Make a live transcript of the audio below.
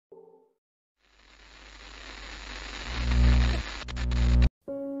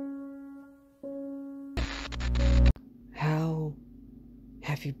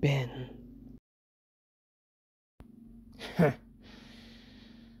have you been?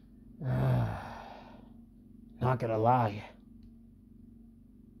 Not gonna lie,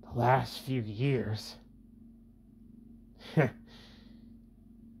 the last few years, it's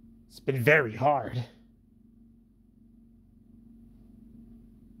been very hard.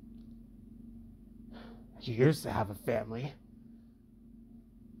 I used to have a family.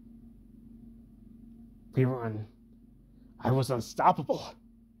 I was unstoppable.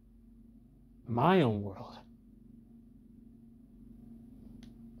 My own world.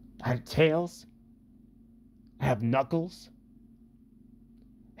 I have Tails. I have Knuckles.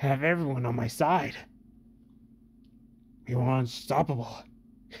 I have everyone on my side. We were unstoppable.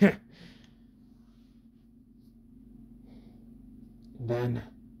 Then,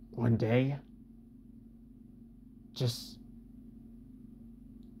 one day, just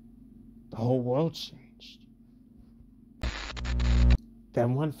the whole world changed.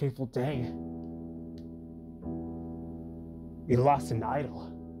 Then one fateful day, we lost an idol.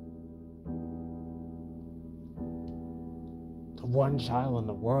 The one child in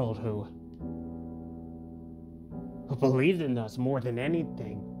the world who believed in us more than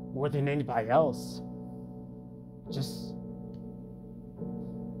anything, more than anybody else, just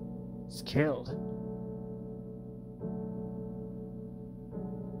was killed.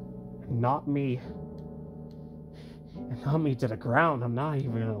 And not me to the ground, I'm not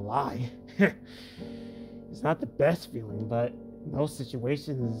even gonna lie. It's not the best feeling, but in those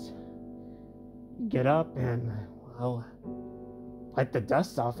situations, you get up and, well, wipe the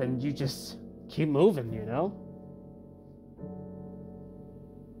dust off and you just keep moving, you know?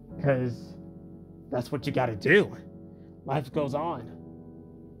 Because that's what you gotta do. Life goes on.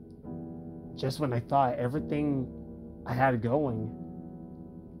 Just when I thought everything I had going,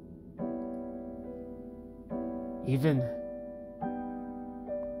 even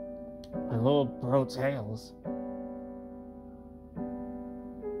my little bro Tails,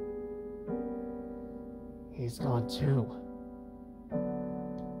 he's gone too.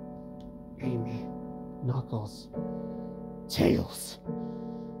 Amy, Knuckles, Tails,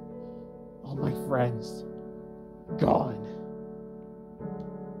 all my friends, gone.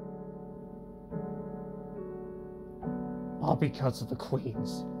 All because of the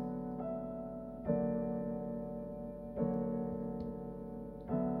Queens.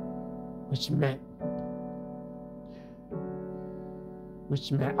 Which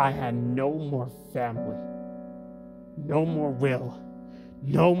meant I had no more family, no more will,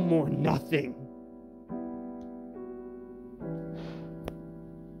 no more nothing.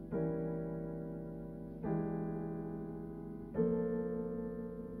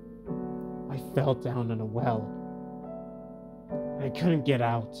 I fell down in a well. I couldn't get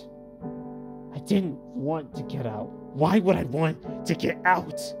out. I didn't want to get out. Why would I want to get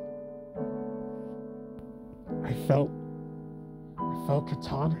out? I felt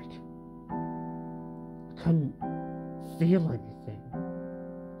catatonic. I couldn't feel anything.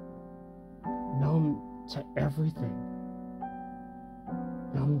 Numb to everything.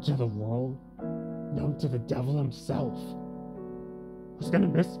 Numb to the world. Numb to the devil himself. Who's gonna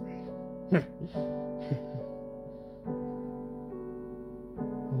miss me? At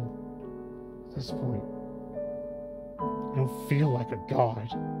this point, I don't feel like a god.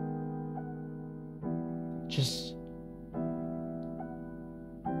 Just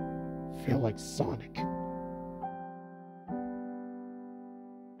feel like Sonic.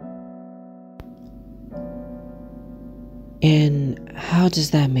 And how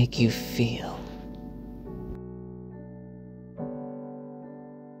does that make you feel?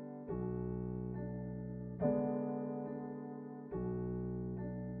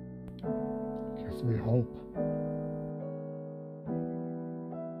 Gives me hope.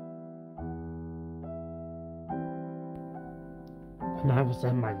 When I was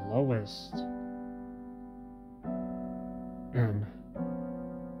at my lowest, and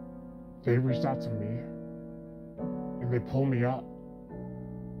they reached out to me, and they pulled me up.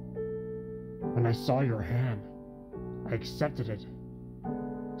 When I saw your hand, I accepted it,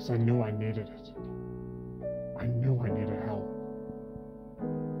 because I knew I needed it. I knew I needed help.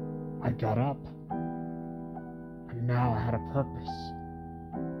 I got up, and now I had a purpose.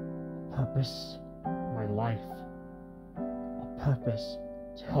 A purpose in my life. A purpose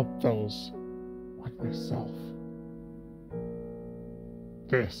to help those like myself.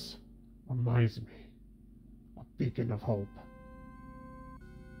 This reminds me of a beacon of hope.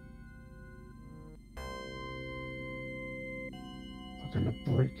 We're gonna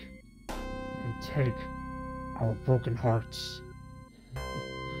break and take our broken hearts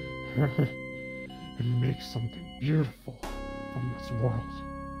and make something beautiful from this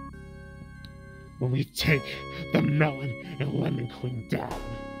world. when we take the Melon and Lemon Queen down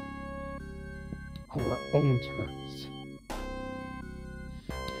on our own terms.